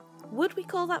Would we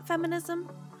call that feminism?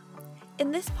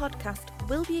 In this podcast,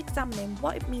 we'll be examining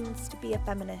what it means to be a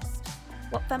feminist,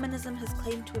 what feminism has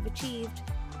claimed to have achieved,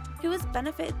 who has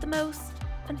benefited the most,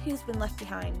 and who's been left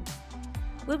behind.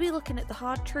 We'll be looking at the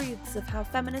hard truths of how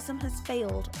feminism has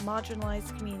failed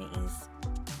marginalised communities.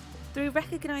 Through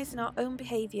recognising our own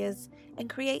behaviours and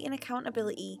creating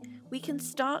accountability, we can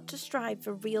start to strive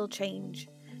for real change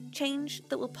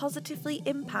that will positively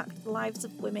impact the lives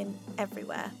of women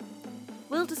everywhere.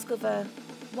 We'll discover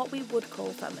what we would call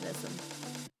feminism.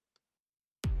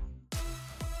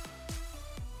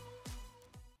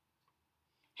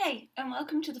 Hey, and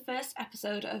welcome to the first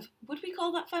episode of Would We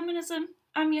Call That Feminism?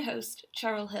 I'm your host,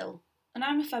 Cheryl Hill, and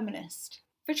I'm a feminist.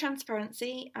 For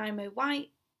transparency, I'm a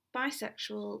white,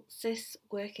 bisexual, cis,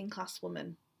 working class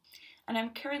woman, and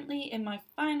I'm currently in my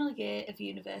final year of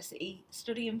university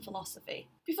studying philosophy.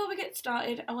 Before we get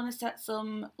started, I want to set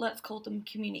some, let's call them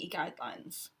community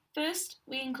guidelines. First,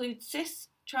 we include cis,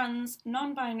 trans,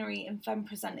 non-binary and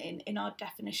femme-presenting in our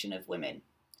definition of women.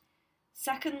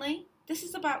 Secondly, this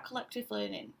is about collective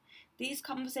learning. These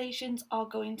conversations are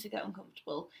going to get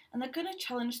uncomfortable and they're going to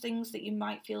challenge things that you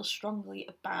might feel strongly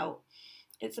about.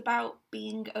 It's about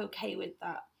being okay with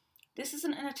that. This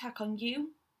isn't an attack on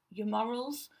you, your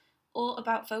morals, or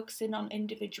about focusing on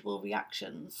individual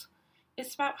reactions.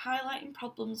 It's about highlighting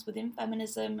problems within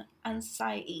feminism and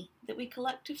society that we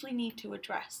collectively need to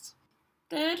address.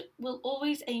 Third, we'll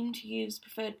always aim to use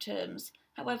preferred terms.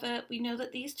 However, we know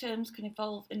that these terms can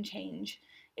evolve and change.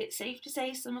 It's safe to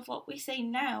say some of what we say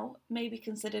now may be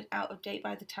considered out of date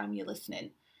by the time you're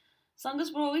listening. As long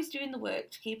as we're always doing the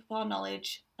work to keep up our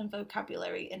knowledge and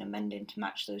vocabulary and amending to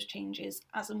match those changes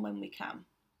as and when we can.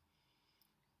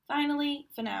 Finally,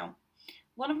 for now,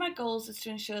 one of my goals is to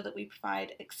ensure that we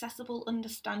provide accessible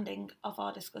understanding of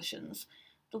our discussions.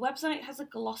 The website has a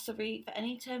glossary for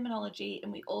any terminology,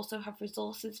 and we also have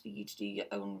resources for you to do your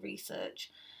own research.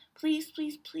 Please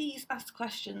ask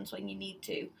questions when you need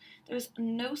to. There is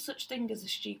no such thing as a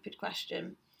stupid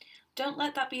question. Don't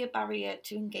let that be a barrier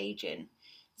to engage in.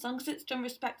 As long as it's done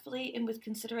respectfully and with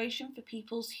consideration for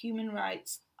people's human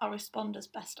rights, I'll respond as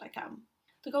best I can.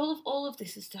 The goal of all of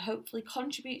this is to hopefully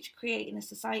contribute to creating a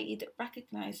society that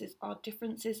recognises our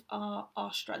differences are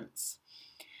our strengths.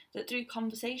 That through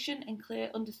conversation and clear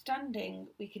understanding,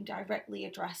 we can directly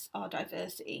address our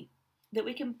diversity. That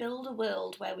we can build a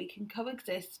world where we can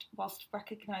coexist whilst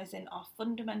recognising our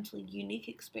fundamentally unique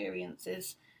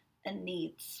experiences and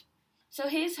needs. So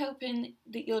here's hoping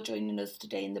that you're joining us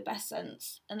today in the best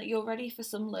sense and that you're ready for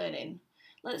some learning.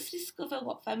 Let's discover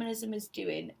what feminism is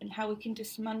doing and how we can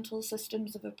dismantle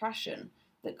systems of oppression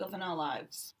that govern our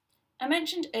lives. I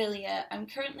mentioned earlier I'm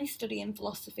currently studying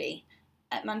philosophy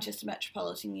at Manchester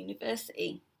Metropolitan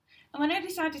University. And when I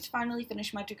decided to finally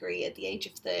finish my degree at the age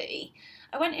of 30,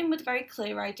 I went in with a very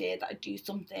clear idea that I'd do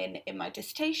something in my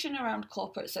dissertation around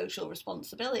corporate social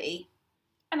responsibility.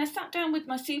 And I sat down with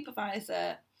my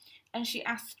supervisor and she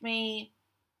asked me,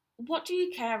 "What do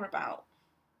you care about?"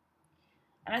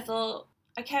 And I thought,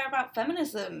 I care about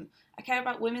feminism, I care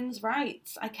about women's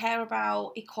rights, I care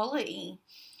about equality.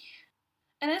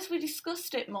 And as we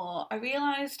discussed it more, I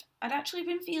realised I'd actually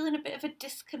been feeling a bit of a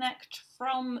disconnect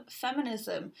from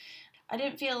feminism. I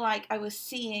didn't feel like I was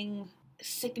seeing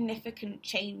significant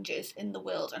changes in the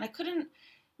world, and I couldn't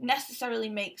necessarily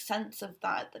make sense of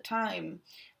that at the time.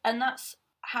 And that's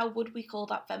how Would We Call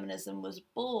That Feminism was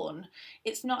born.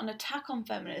 It's not an attack on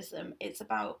feminism, it's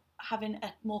about having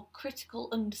a more critical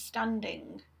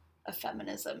understanding of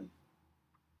feminism.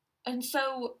 And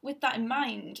so, with that in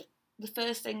mind, the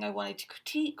first thing I wanted to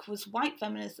critique was white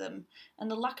feminism and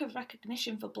the lack of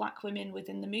recognition for black women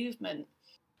within the movement.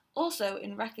 Also,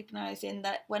 in recognising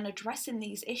that when addressing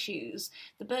these issues,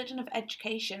 the burden of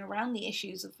education around the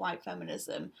issues of white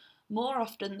feminism, more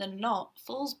often than not,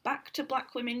 falls back to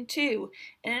black women too,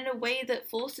 and in a way that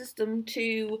forces them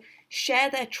to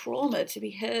share their trauma to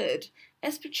be heard.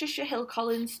 As Patricia Hill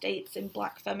Collins states in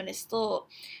Black Feminist Thought,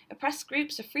 oppressed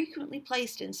groups are frequently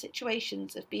placed in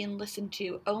situations of being listened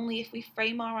to only if we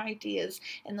frame our ideas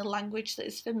in the language that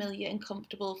is familiar and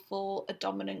comfortable for a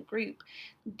dominant group.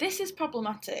 This is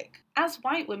problematic. As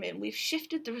white women, we've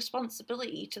shifted the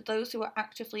responsibility to those who are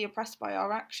actively oppressed by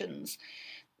our actions.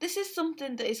 This is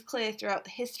something that is clear throughout the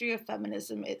history of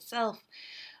feminism itself.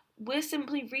 We're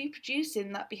simply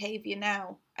reproducing that behaviour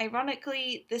now.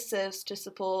 Ironically, this serves to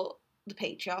support the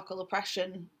patriarchal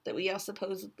oppression that we are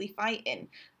supposedly fighting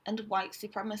and white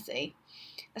supremacy.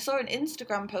 I saw an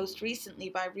Instagram post recently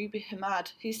by Ruby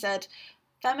Hamad who said,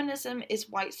 "Feminism is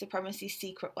white supremacy's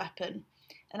secret weapon."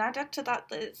 And I'd add to that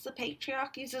it's the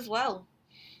patriarchy's as well.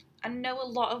 I know a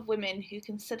lot of women who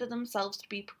consider themselves to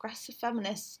be progressive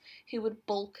feminists who would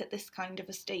balk at this kind of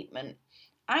a statement.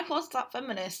 I was that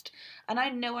feminist, and I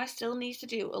know I still need to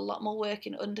do a lot more work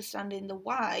in understanding the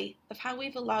why of how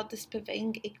we've allowed this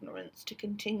pervading ignorance to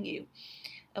continue,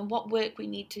 and what work we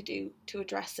need to do to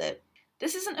address it.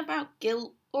 This isn't about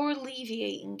guilt or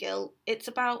alleviating guilt, it's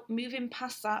about moving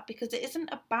past that because it isn't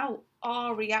about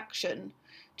our reaction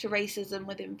to racism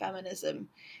within feminism.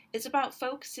 It's about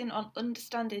focusing on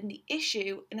understanding the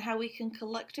issue and how we can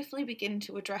collectively begin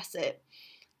to address it.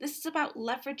 This is about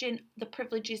leveraging the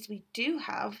privileges we do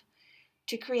have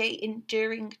to create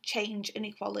enduring change and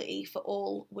equality for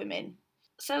all women.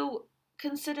 So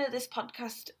consider this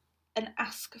podcast an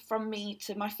ask from me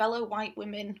to my fellow white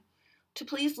women to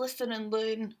please listen and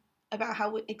learn about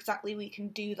how exactly we can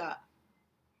do that.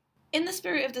 In the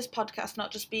spirit of this podcast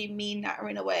not just being me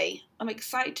nattering away, I'm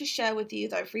excited to share with you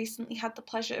that I've recently had the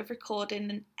pleasure of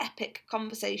recording an epic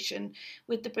conversation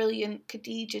with the brilliant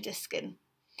Khadija Diskin.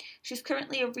 She's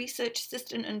currently a research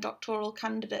assistant and doctoral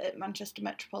candidate at Manchester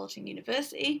Metropolitan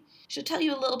University. She'll tell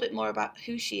you a little bit more about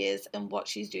who she is and what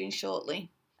she's doing shortly.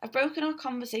 I've broken our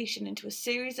conversation into a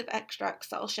series of extracts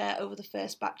that I'll share over the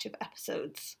first batch of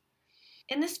episodes.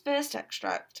 In this first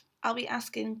extract, I'll be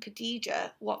asking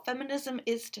Khadija what feminism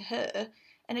is to her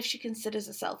and if she considers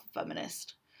herself a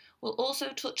feminist. We'll also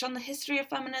touch on the history of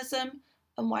feminism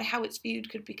and why how it's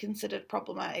viewed could be considered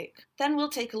problematic. Then we'll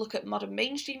take a look at modern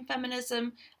mainstream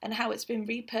feminism and how it's been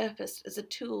repurposed as a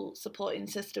tool supporting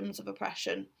systems of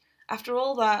oppression. After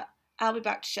all that, I'll be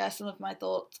back to share some of my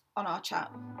thoughts on our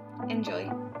chat.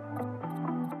 Enjoy.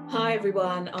 Hi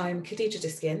everyone, I'm Khadija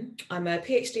Diskin. I'm a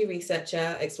PhD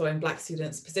researcher exploring Black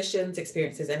students' positions,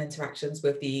 experiences and interactions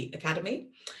with the Academy.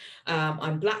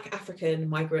 I'm Black, African,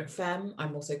 migrant femme,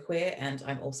 I'm also queer and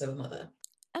I'm also a mother.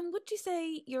 And would you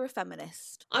say you're a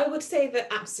feminist? I would say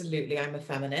that absolutely I'm a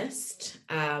feminist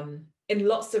in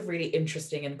lots of really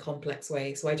interesting and complex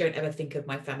ways. So I don't ever think of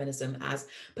my feminism as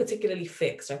particularly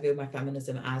fixed. I feel my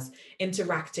feminism as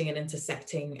interacting and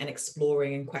intersecting and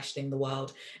exploring and questioning the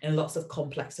world in lots of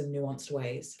complex and nuanced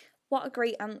ways. What a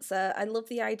great answer. I love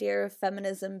the idea of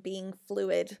feminism being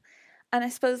fluid. And I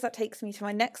suppose that takes me to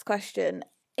my next question.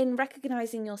 In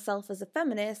recognising yourself as a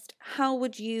feminist, how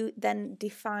would you then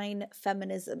define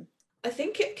feminism? I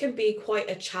think it can be quite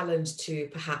a challenge to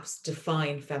perhaps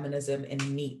define feminism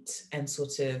in neat and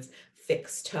sort of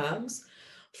fixed terms.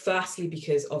 Firstly,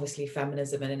 because obviously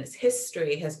feminism and in its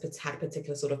history has had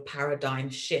particular sort of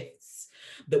paradigm shifts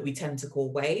that we tend to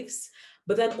call waves.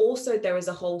 But then also there is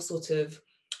a whole sort of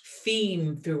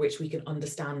theme through which we can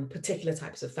understand particular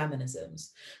types of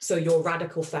feminisms. So your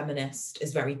radical feminist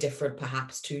is very different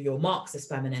perhaps to your Marxist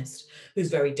feminist, who's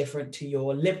very different to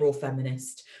your liberal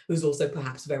feminist, who's also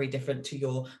perhaps very different to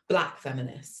your Black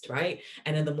feminist, right?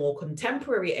 And in the more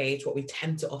contemporary age, what we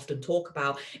tend to often talk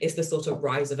about is the sort of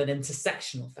rise of an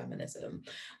intersectional feminism.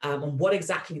 And what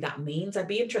exactly that means, I'd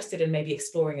be interested in maybe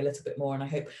exploring a little bit more, and I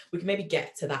hope we can maybe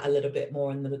get to that a little bit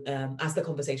more in the, as the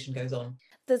conversation goes on.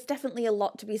 There's definitely a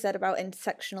lot to be said about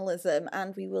intersectionalism,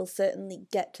 and we will certainly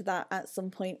get to that at some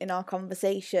point in our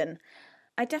conversation.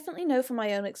 I definitely know from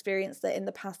my own experience that in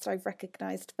the past I've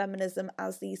recognised feminism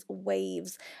as these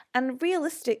waves, and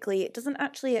realistically it doesn't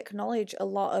actually acknowledge a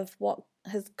lot of what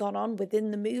has gone on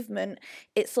within the movement.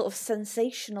 It sort of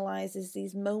sensationalises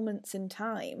these moments in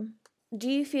time. Do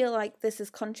you feel like this has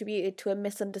contributed to a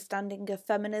misunderstanding of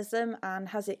feminism, and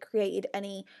has it created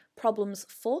any problems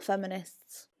for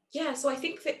feminists? Yeah, so I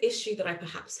think the issue that I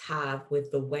perhaps have with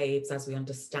the waves as we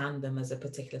understand them as a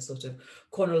particular sort of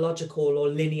chronological or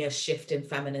linear shift in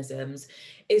feminisms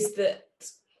is that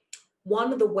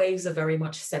one of the waves are very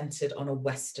much centered on a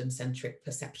Western-centric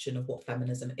perception of what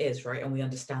feminism is, right? And we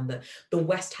understand that the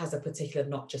West has a particular,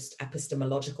 not just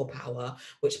epistemological power,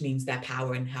 which means their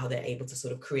power in how they're able to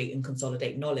sort of create and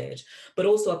consolidate knowledge, but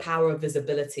also a power of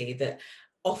visibility that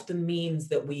often means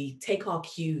that we take our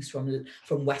cues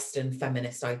from Western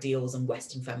feminist ideals and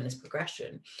Western feminist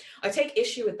progression. I take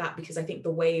issue with that because I think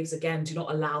the waves, again, do not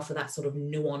allow for that sort of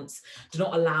nuance, do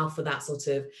not allow for that sort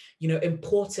of,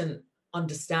 important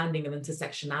understanding of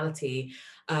intersectionality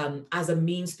as a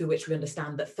means through which we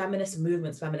understand that feminist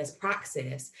movements, feminist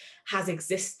praxis has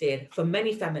existed for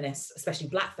many feminists, especially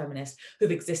Black feminists,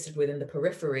 who've existed within the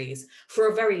peripheries for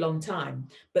a very long time,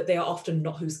 but they are often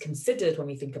not who's considered when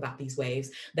we think about these waves.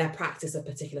 Their practice of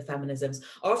particular feminisms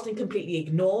are often completely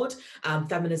ignored.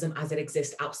 Feminism as it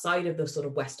exists outside of the sort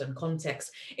of Western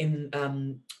context in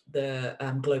the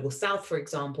global South, for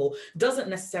example, doesn't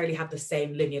necessarily have the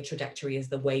same linear trajectory as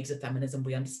the waves of feminism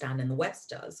we understand in the West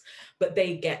does, but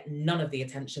they get none of the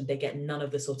attention, they get none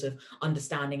of the sort of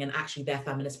understanding, and actually their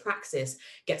feminist praxis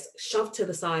gets shoved to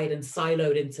the side and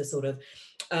siloed into sort of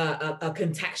a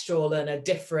contextual and a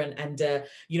different and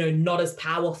not as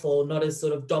powerful, not as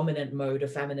sort of dominant mode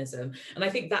of feminism. And I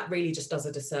think that really just does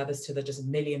a disservice to the just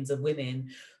millions of women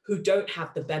who don't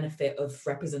have the benefit of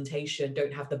representation,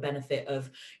 don't have the benefit of,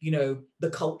 the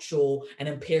cultural and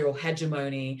imperial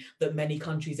hegemony that many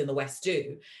countries in the West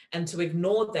do. And to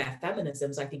ignore their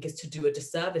feminisms, I think, is to do a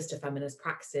disservice to feminist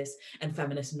praxis and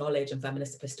feminist knowledge and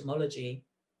feminist epistemology.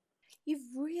 You've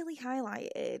really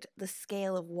highlighted the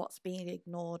scale of what's being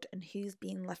ignored and who's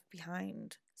being left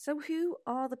behind. So, who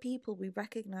are the people we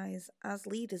recognise as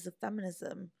leaders of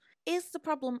feminism? Is the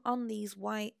problem on these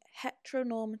white,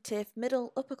 heteronormative,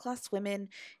 middle, upper class women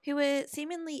who are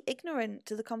seemingly ignorant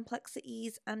to the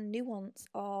complexities and nuance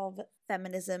of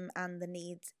feminism and the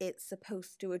needs it's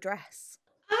supposed to address?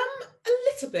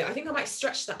 A little bit. I think I might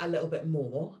stretch that a little bit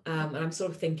more. And I'm sort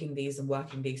of thinking these and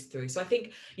working these through. So I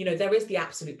think, there is the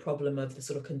absolute problem of the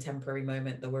sort of contemporary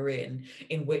moment that we're in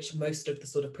which most of the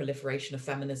sort of proliferation of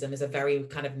feminism is a very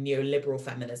kind of neoliberal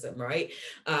feminism, right?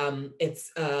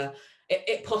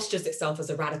 It postures itself as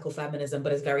a radical feminism,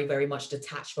 but is very, very much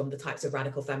detached from the types of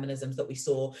radical feminisms that we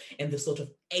saw in the sort of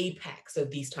apex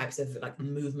of these types of like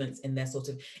movements in their sort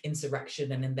of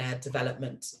insurrection and in their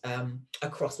development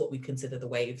across what we consider the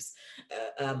waves.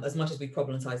 As much as we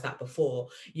problematized that before,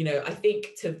 I think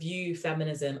to view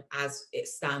feminism as it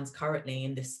stands currently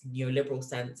in this neoliberal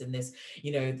sense, in this,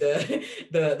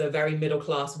 the very middle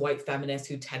class white feminists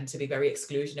who tend to be very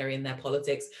exclusionary in their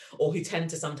politics, or who tend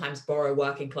to sometimes borrow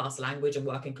working class language and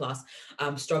working class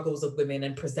struggles of women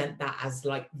and present that as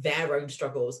like their own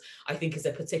struggles, I think is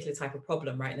a particular type of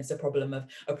problem, right? And it's a problem of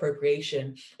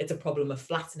appropriation. It's a problem of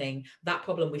flattening. That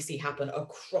problem we see happen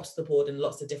across the board in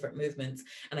lots of different movements.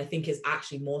 And I think is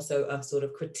actually more so a sort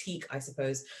of critique, I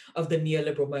suppose, of the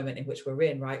neoliberal moment in which we're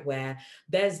in, right? Where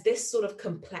there's this sort of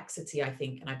complexity, I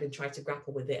think, and I've been trying to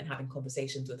grapple with it and having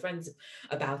conversations with friends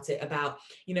about it, about,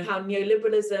 how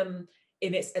neoliberalism,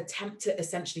 in its attempt to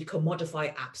essentially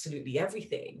commodify absolutely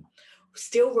everything,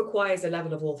 still requires a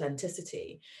level of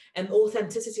authenticity. And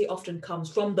authenticity often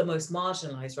comes from the most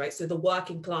marginalized, right? So the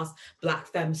working class Black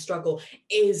femme struggle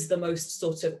is the most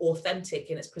sort of authentic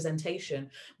in its presentation.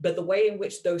 But the way in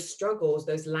which those struggles,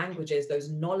 those languages, those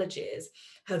knowledges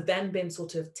have then been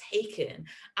sort of taken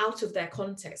out of their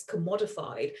context,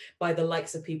 commodified by the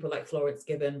likes of people like Florence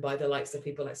Given, by the likes of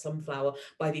people like Sunflower,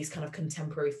 by these kind of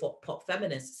contemporary pop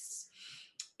feminists,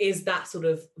 is that sort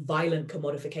of violent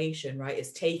commodification, right?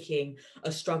 It's taking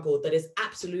a struggle that is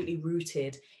absolutely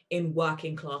rooted in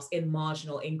working class, in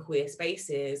marginal, in queer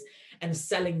spaces, and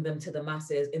selling them to the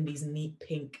masses in these neat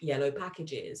pink, yellow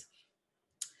packages.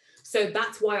 So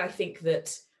that's why I think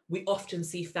that we often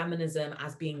see feminism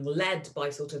as being led by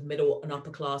sort of middle and upper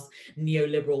class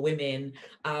neoliberal women.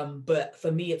 But for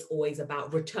me, it's always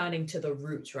about returning to the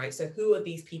roots, right? So who are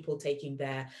these people taking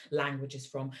their languages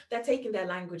from? They're taking their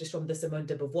languages from the Simone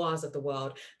de Beauvoirs of the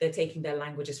world. They're taking their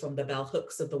languages from the Bell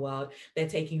Hooks of the world. They're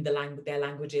taking their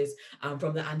languages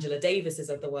from the Angela Davises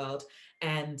of the world.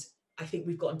 And I think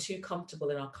we've gotten too comfortable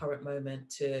in our current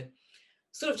moment to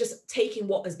sort of just taking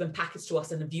what has been packaged to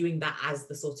us and viewing that as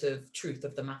the sort of truth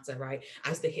of the matter, right?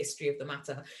 As the history of the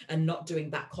matter, and not doing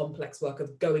that complex work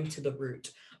of going to the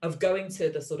root, of going to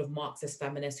the sort of Marxist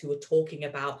feminists who are talking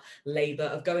about labor,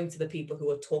 of going to the people who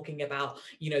are talking about,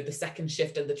 the second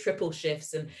shift and the triple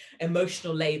shifts and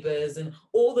emotional labors and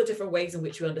all the different ways in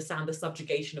which we understand the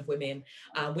subjugation of women.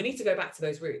 We need to go back to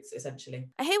those roots, essentially.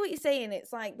 I hear what you're saying.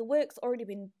 It's like the work's already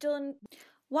been done.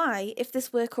 Why, if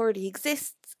this work already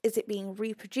exists, is it being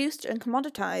reproduced and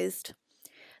commoditized?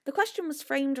 The question was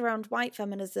framed around white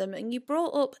feminism, and you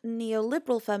brought up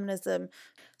neoliberal feminism.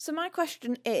 So my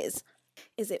question is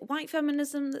it white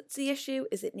feminism that's the issue?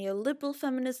 Is it neoliberal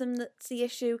feminism that's the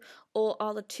issue? Or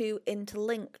are the two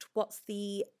interlinked? What's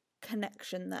the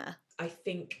connection there? I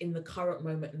think in the current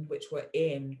moment in which we're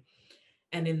in,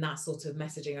 and in that sort of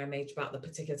messaging I made about the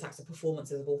particular types of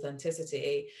performances of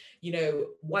authenticity,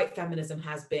 white feminism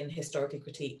has been historically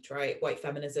critiqued, right? White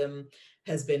feminism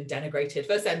has been denigrated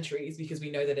for centuries because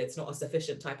we know that it's not a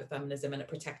sufficient type of feminism, and it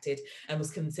protected and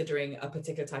was considering a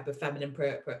particular type of feminine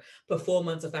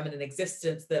performance or feminine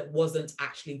existence that wasn't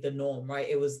actually the norm, right?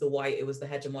 It was the white, it was the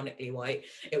hegemonically white,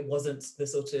 it wasn't the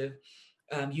sort of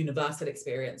universal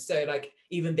experience. So like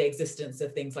even the existence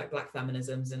of things like Black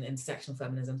feminisms and intersectional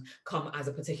feminisms come as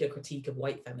a particular critique of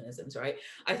white feminisms, right?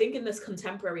 I think in this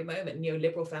contemporary moment,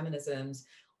 neoliberal feminisms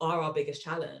are our biggest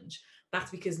challenge. That's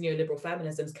because neoliberal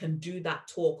feminisms can do that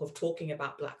talk of talking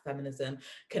about Black feminism,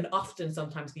 can often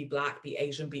sometimes be Black, be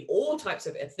Asian, be all types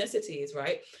of ethnicities,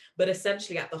 right? But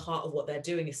essentially at the heart of what they're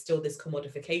doing is still this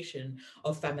commodification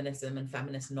of feminism and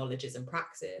feminist knowledges and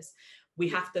praxis. We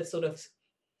have to sort of,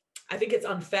 I think it's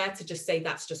unfair to just say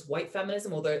that's just white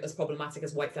feminism, although as problematic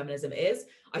as white feminism is,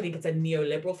 I think it's a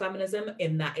neoliberal feminism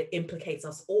in that it implicates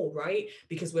us all, right?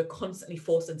 Because we're constantly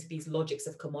forced into these logics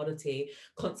of commodity,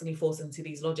 constantly forced into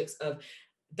these logics of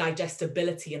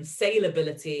digestibility and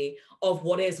saleability of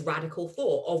what is radical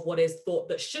thought, of what is thought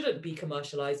that shouldn't be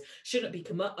commercialized, shouldn't be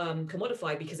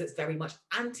commodified, because it's very much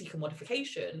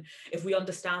anti-commodification. If we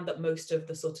understand that most of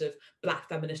the sort of Black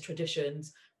feminist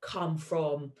traditions come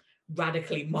from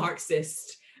radically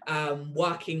Marxist,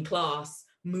 working class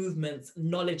movements,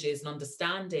 knowledges and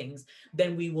understandings,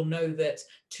 then we will know that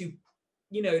to,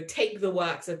 take the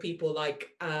works of people like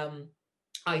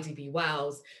I.D.B.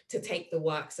 Wells, to take the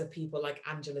works of people like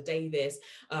Angela Davis,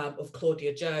 of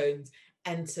Claudia Jones,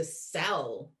 and to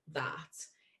sell that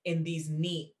in these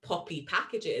neat poppy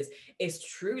packages is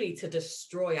truly to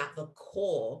destroy at the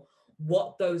core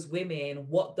what those women,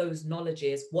 what those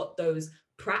knowledges, what those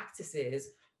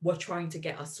practices were trying to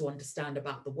get us to understand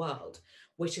about the world,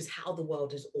 which is how the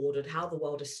world is ordered, how the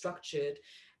world is structured,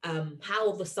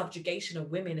 how the subjugation of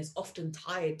women is often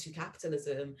tied to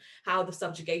capitalism, how the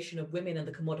subjugation of women and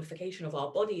the commodification of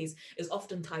our bodies is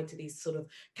often tied to these sort of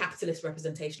capitalist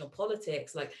representational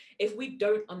politics. Like, if we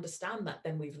don't understand that,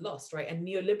 then we've lost, right? And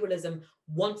neoliberalism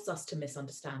wants us to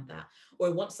misunderstand that, or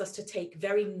it wants us to take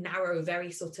very narrow,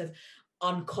 very sort of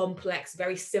uncomplex,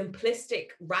 very simplistic,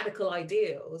 radical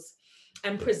ideals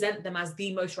and present them as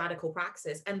the most radical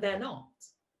praxis. And they're not.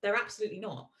 They're absolutely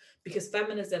not. Because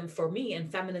feminism, for me,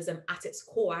 and feminism at its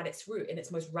core, at its root, in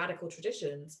its most radical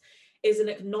traditions, is an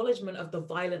acknowledgement of the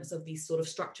violence of these sort of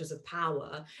structures of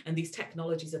power and these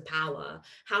technologies of power,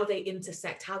 how they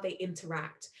intersect, how they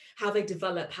interact, how they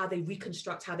develop, how they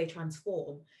reconstruct, how they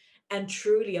transform, and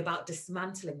truly about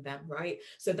dismantling them, right?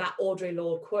 So that Audre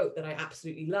Lorde quote that I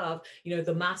absolutely love,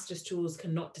 the master's tools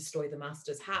cannot destroy the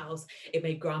master's house. It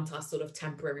may grant us sort of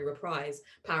temporary reprise,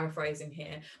 paraphrasing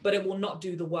here, but it will not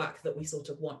do the work that we sort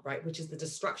of want, right? Which is the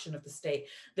destruction of the state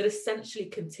that essentially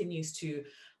continues to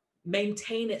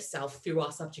maintain itself through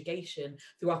our subjugation,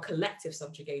 through our collective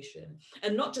subjugation,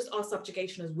 and not just our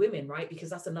subjugation as women, right? Because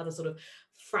that's another sort of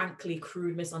frankly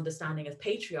crude misunderstanding of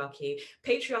patriarchy.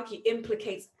 Patriarchy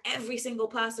implicates every single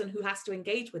person who has to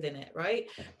engage within it, right?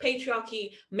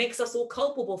 Patriarchy makes us all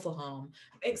culpable for harm,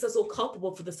 makes us all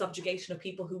culpable for the subjugation of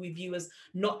people who we view as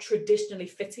not traditionally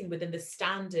fitting within the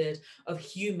standard of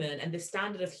human, and the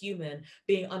standard of human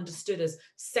being understood as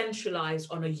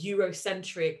centralized on a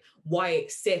Eurocentric,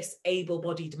 white, cis,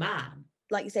 able-bodied man.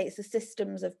 Like you say, it's the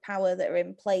systems of power that are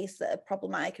in place that are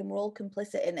problematic, and we're all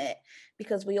complicit in it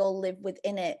because we all live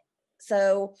within it.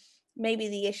 So maybe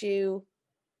the issue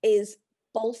is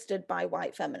bolstered by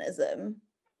white feminism.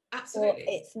 Absolutely.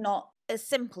 But it's not as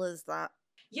simple as that.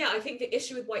 Yeah, I think the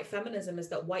issue with white feminism is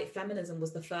that white feminism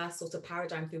was the first sort of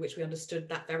paradigm through which we understood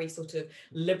that very sort of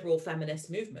liberal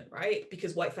feminist movement, right?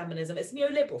 Because white feminism is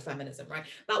neoliberal feminism, right?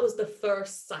 That was the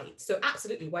first site. So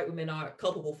absolutely, white women are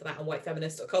culpable for that, and white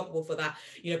feminists are culpable for that,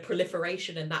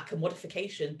 proliferation and that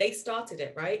commodification. They started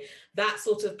it, right? That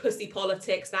sort of pussy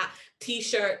politics, that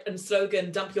t-shirt and slogan,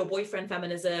 dump your boyfriend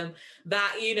feminism,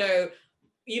 that,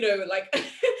 like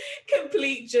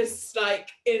complete just like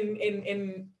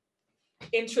in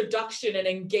introduction and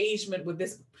engagement with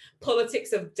this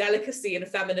politics of delicacy and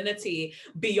femininity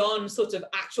beyond sort of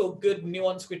actual good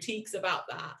nuanced critiques about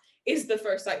that is the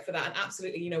first site for that. And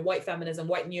absolutely, white feminism,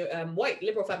 white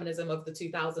liberal feminism of the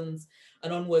 2000s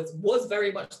and onwards was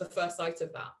very much the first site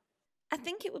of that. I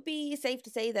think it would be safe to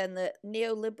say then that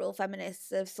neoliberal feminists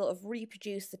have sort of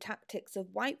reproduced the tactics of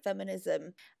white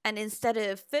feminism, and instead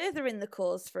of furthering the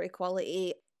cause for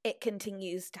equality, it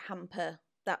continues to hamper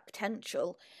that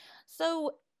potential.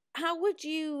 So how would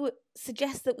you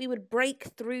suggest that we would break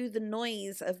through the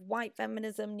noise of white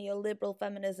feminism, neoliberal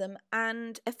feminism,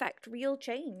 and effect real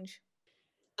change?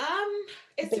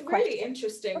 It's a really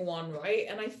interesting one, right?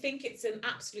 And I think it's an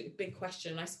absolute big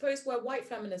question. I suppose where white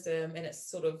feminism in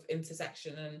its sort of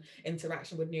intersection and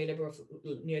interaction with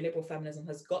neoliberal feminism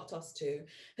has got us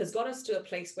to a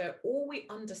place where all we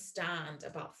understand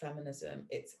about feminism,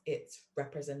 it's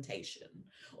representation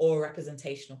or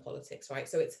representational politics, right?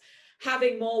 So it's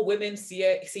having more women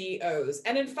CEOs.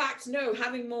 And in fact, no,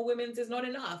 having more women is not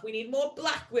enough. We need more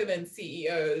Black women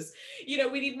CEOs. You know,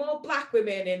 we need more Black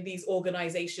women in these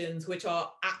organizations, which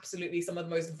are absolutely some of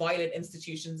the most violent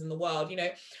institutions in the world. You know,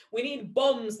 we need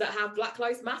bombs that have Black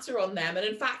Lives Matter on them. And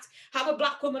in fact, have a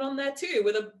Black woman on there too,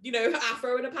 with a, you know,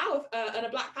 afro and a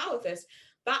Black power fist.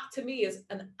 That to me is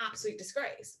an absolute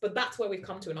disgrace. But that's where we've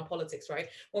come to in our politics, right?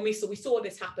 When we saw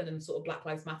this happen in sort of Black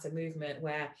Lives Matter movement,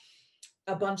 where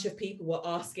a bunch of people were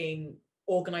asking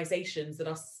organizations that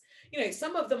are, you know,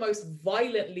 some of the most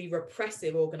violently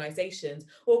repressive organizations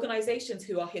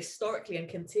who are historically and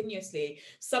continuously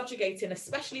subjugating,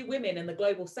 especially women in the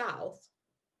global South.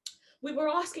 We were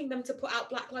asking them to put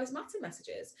out Black Lives Matter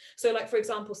messages. So like, for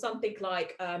example, something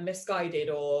like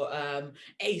Missguided or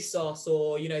ASOS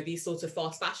or, you know, these sorts of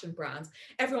fast fashion brands,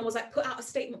 everyone was like, put out a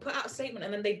statement.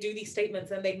 And then they do these statements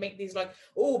and they make these like,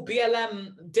 oh,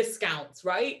 BLM discounts,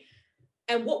 right?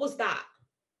 And what was that?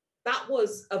 That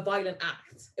was a violent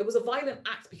act. It was a violent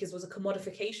act because it was a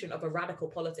commodification of a radical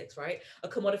politics, right? A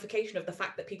commodification of the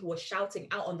fact that people were shouting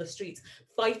out on the streets,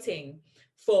 fighting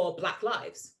for Black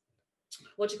lives.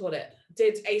 What do you call it?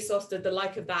 Did ASOS, did the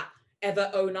like of that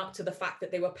ever own up to the fact that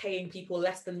they were paying people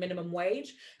less than minimum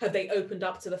wage? Have they opened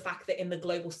up to the fact that in the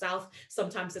global South,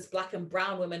 sometimes it's Black and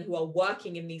brown women who are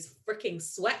working in these freaking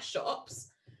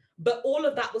sweatshops? But all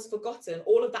of that was forgotten.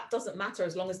 All of that doesn't matter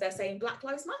as long as they're saying Black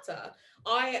Lives Matter.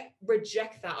 I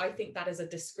reject that. I think that is a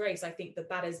disgrace. I think that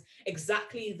that is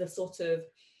exactly the sort of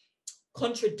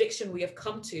contradiction we have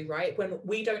come to, right? When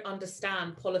we don't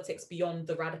understand politics beyond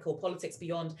the radical, politics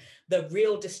beyond the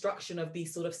real destruction of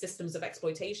these sort of systems of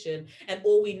exploitation. And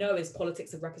all we know is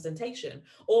politics of representation.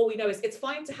 All we know is it's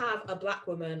fine to have a Black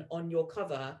woman on your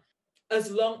cover, as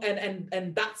long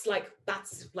and that's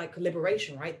like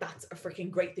liberation, right? That's a freaking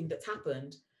great thing that's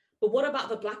happened. But what about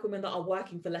the Black women that are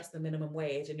working for less than minimum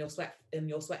wage in your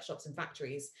sweatshops and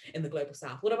factories in the global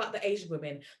South? What about the Asian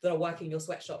women that are working in your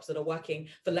sweatshops, that are working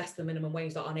for less than minimum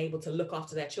wage, that are unable to look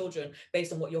after their children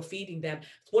based on what you're feeding them?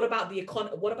 What about the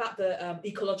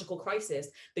ecological crisis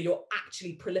that you're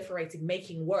actually proliferating,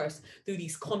 making worse through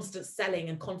these constant selling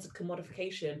and constant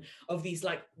commodification of these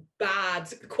like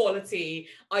bad quality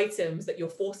items that you're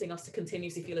forcing us to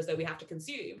continuously feel as though we have to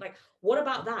consume? Like, what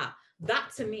about that?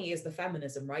 That to me is the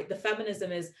feminism, right? The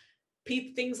feminism is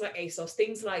things like ASOS,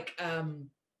 things like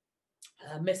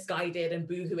Missguided and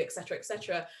Boohoo,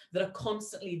 etc., that are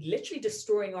constantly literally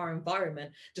destroying our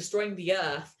environment, destroying the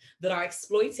earth, that are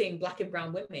exploiting Black and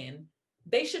brown women.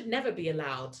 They should never be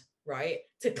allowed, right,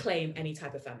 to claim any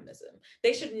type of feminism.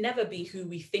 They should never be who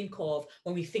we think of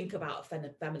when we think about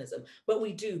feminism. But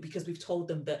we do, because we've told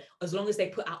them that as long as they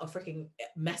put out a freaking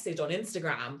message on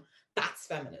Instagram, that's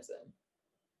feminism.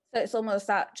 So it's almost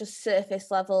that just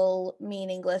surface level,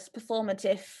 meaningless,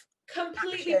 performative.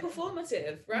 Completely action.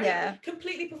 Performative, right? Yeah.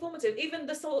 Completely performative. Even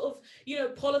the sort of, you know,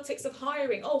 politics of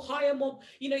hiring. Oh, hire more,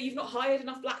 you know, you've not hired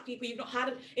enough Black people, you've not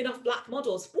had enough Black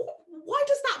models. Why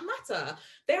does that matter?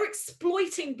 They're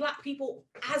exploiting Black people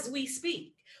as we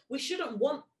speak. We shouldn't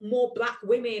want more Black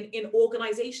women in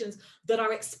organizations that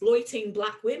are exploiting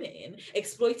Black women,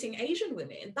 exploiting Asian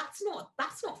women. That's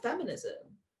not feminism.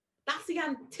 That's the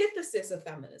antithesis of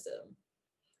feminism.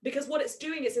 Because what it's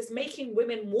doing is it's making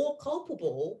women more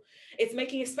culpable. It's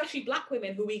making especially Black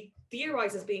women, who we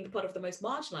theorize as being part of the most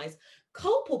marginalized,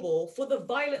 culpable for the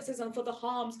violences and for the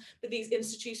harms that these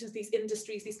institutions, these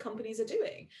industries, these companies are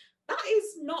doing. That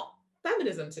is not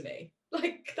feminism to me.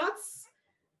 Like, that's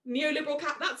neoliberal,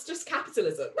 that's just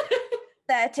capitalism.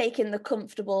 They're taking the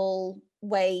comfortable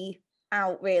way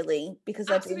out, really, because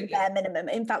they're doing the bare minimum.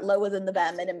 In fact, lower than the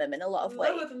bare minimum in a lot of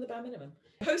ways. Lower than the bare minimum.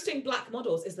 Posting Black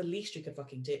models is the least you could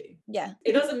fucking do. Yeah.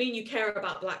 It doesn't mean you care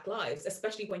about Black lives,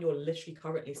 especially when you're literally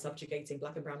currently subjugating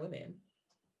Black and brown women.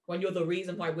 When you're the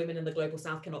reason why women in the global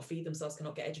South cannot feed themselves,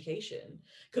 cannot get education,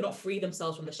 cannot free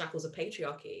themselves from the shackles of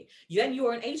patriarchy. Then you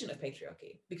are an agent of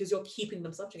patriarchy because you're keeping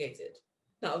them subjugated.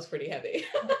 That was pretty heavy.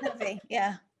 Heavy,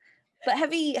 yeah. But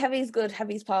heavy's good,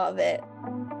 heavy's part of it.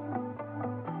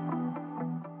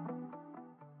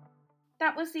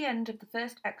 That was the end of the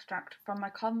first extract from my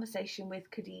conversation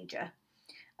with Khadija,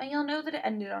 and you'll know that it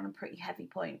ended on a pretty heavy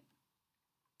point.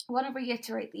 I want to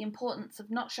reiterate the importance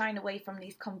of not shying away from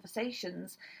these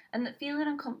conversations, and that feeling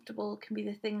uncomfortable can be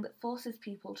the thing that forces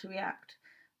people to react.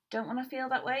 Don't want to feel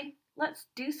that way? Let's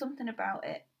do something about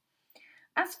it.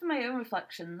 As for my own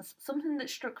reflections, something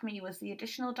that struck me was the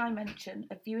additional dimension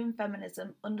of viewing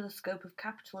feminism under the scope of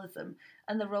capitalism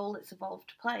and the role it's evolved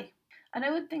to play. I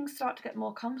know when things start to get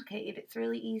more complicated, it's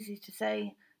really easy to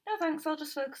say, no thanks, I'll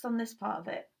just focus on this part of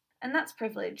it. And that's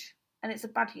privilege, and it's a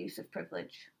bad use of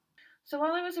privilege. So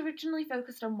while I was originally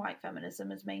focused on white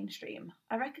feminism as mainstream,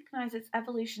 I recognise its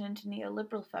evolution into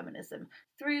neoliberal feminism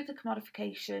through the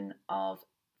commodification of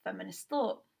feminist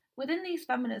thought. Within these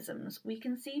feminisms, we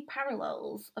can see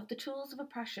parallels of the tools of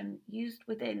oppression used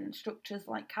within structures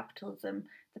like capitalism,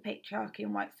 the patriarchy,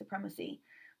 and white supremacy,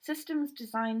 systems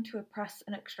designed to oppress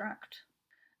and extract.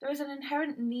 There is an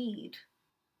inherent need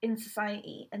in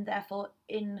society, and therefore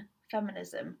in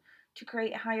feminism, to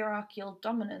create a hierarchical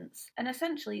dominance, and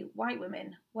essentially white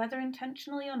women, whether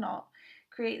intentionally or not,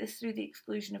 create this through the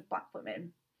exclusion of black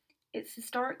women. It's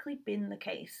historically been the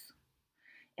case.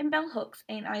 In Bell Hooks'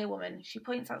 Ain't I a Woman, she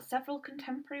points out several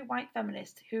contemporary white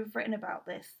feminists who have written about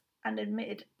this and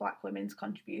admitted black women's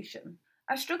contribution.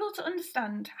 I struggle to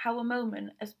understand how a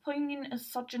moment as poignant as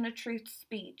Sojourner Truth's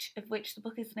speech, of which the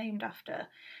book is named after,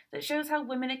 that shows how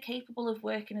women are capable of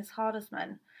working as hard as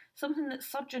men, something that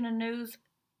Sojourner knows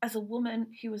as a woman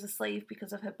who was a slave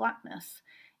because of her blackness,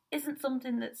 isn't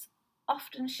something that's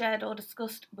often shared or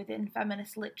discussed within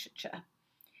feminist literature.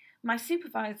 My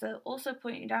supervisor also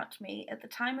pointed out to me at the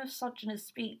time of Sojourner's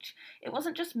speech, it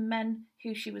wasn't just men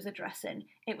who she was addressing,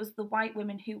 it was the white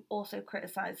women who also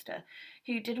criticised her,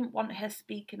 who didn't want her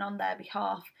speaking on their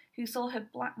behalf, who saw her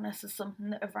blackness as something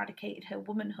that eradicated her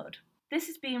womanhood. This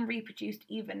is being reproduced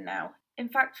even now. In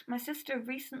fact, my sister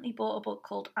recently bought a book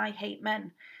called I Hate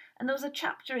Men, and there was a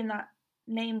chapter in that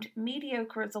named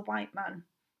Mediocre as a White Man.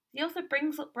 The author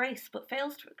brings up race but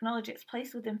fails to acknowledge its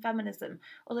place within feminism,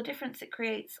 or the difference it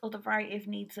creates, or the variety of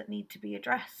needs that need to be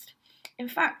addressed. In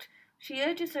fact, she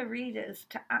urges her readers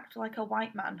to act like a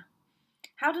white man.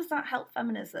 How does that help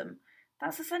feminism?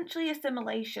 That's essentially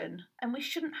assimilation, and we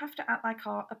shouldn't have to act like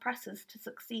our oppressors to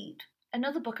succeed.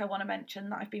 Another book I want to mention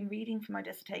that I've been reading for my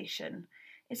dissertation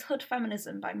is Hood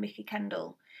Feminism by Mikki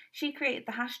Kendall. She created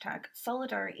the hashtag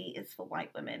Solidarity is for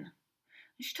White Women.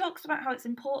 And she talks about how it's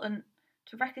important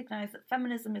to recognise that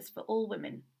feminism is for all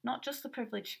women, not just the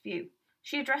privileged few.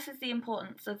 She addresses the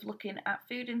importance of looking at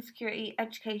food insecurity,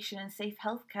 education and safe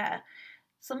healthcare,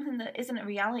 something that isn't a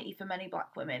reality for many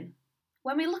black women.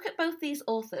 When we look at both these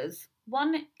authors,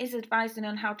 one is advising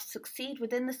on how to succeed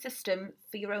within the system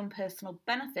for your own personal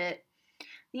benefit.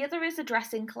 The other is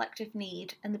addressing collective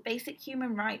need and the basic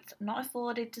human rights not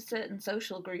afforded to certain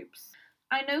social groups.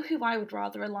 I know who I would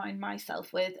rather align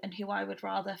myself with and who I would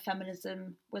rather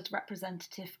feminism was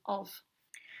representative of.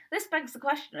 This begs the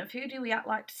question of who do we act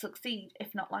like to succeed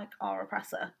if not like our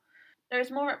oppressor? There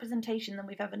is more representation than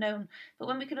we've ever known, but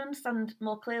when we can understand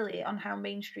more clearly on how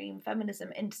mainstream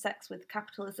feminism intersects with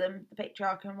capitalism, the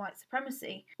patriarchy and white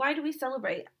supremacy, why do we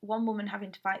celebrate one woman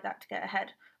having to fight that to get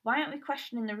ahead? Why aren't we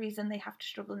questioning the reason they have to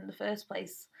struggle in the first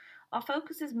place? Our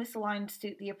focus is misaligned to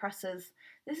suit the oppressors.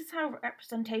 This is how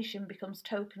representation becomes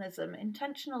tokenism,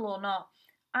 intentional or not.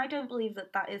 I don't believe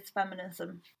that that is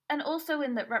feminism. And also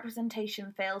in that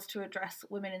representation fails to address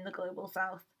women in the global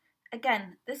south.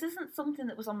 Again, this isn't something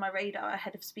that was on my radar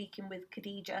ahead of speaking with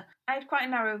Khadija. I had quite a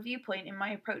narrow viewpoint in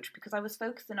my approach because I was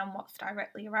focusing on what's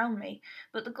directly around me,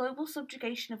 but the global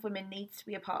subjugation of women needs to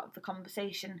be a part of the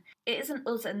conversation. It isn't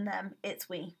us and them, it's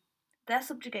we. Their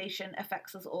subjugation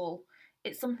affects us all.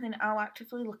 It's something I'll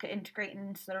actively look at integrating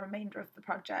into the remainder of the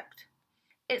project.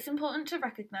 It's important to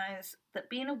recognise that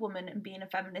being a woman and being a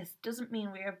feminist doesn't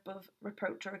mean we are above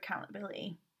reproach or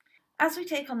accountability. As we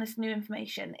take on this new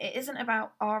information, it isn't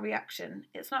about our reaction.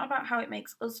 It's not about how it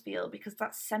makes us feel because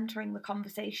that's centering the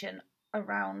conversation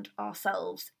around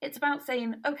ourselves. It's about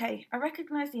saying, okay, I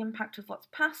recognise the impact of what's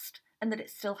past and that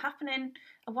it's still happening.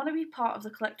 I want to be part of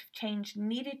the collective change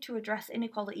needed to address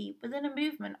inequality within a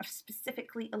movement I've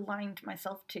specifically aligned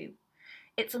myself to.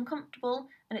 It's uncomfortable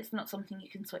and it's not something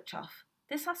you can switch off.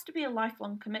 This has to be a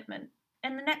lifelong commitment.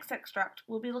 In the next extract,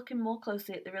 we'll be looking more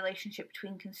closely at the relationship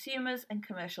between consumers and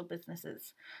commercial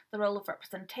businesses, the role of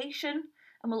representation,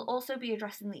 and we'll also be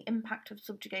addressing the impact of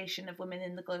subjugation of women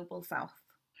in the global south.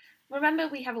 Remember,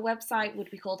 we have a website,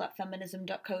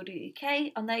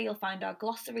 woulddwecallthatfeminism.co.uk. On there you'll find our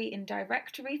glossary and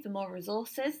directory for more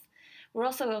resources. We're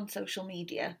also on social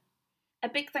media. A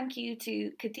big thank you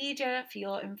to Khadija for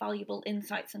your invaluable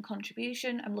insights and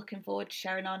contribution. I'm looking forward to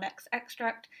sharing our next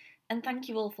extract. And thank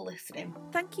you all for listening.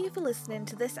 Thank you for listening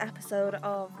to this episode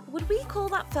of Would We Call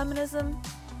That Feminism?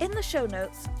 In the show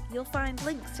notes, you'll find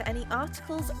links to any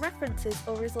articles, references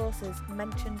or resources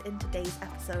mentioned in today's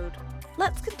episode.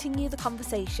 Let's continue the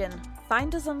conversation.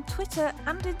 Find us on Twitter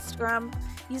and Instagram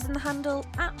using the handle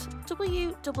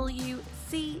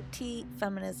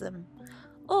 @WWCTFeminism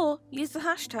or use the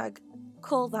hashtag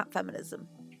 #CallThatFeminism.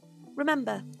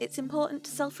 Remember, it's important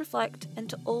to self-reflect and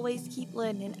to always keep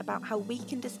learning about how we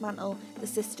can dismantle the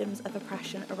systems of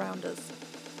oppression around us.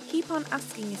 Keep on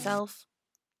asking yourself,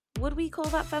 would we call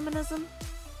that feminism?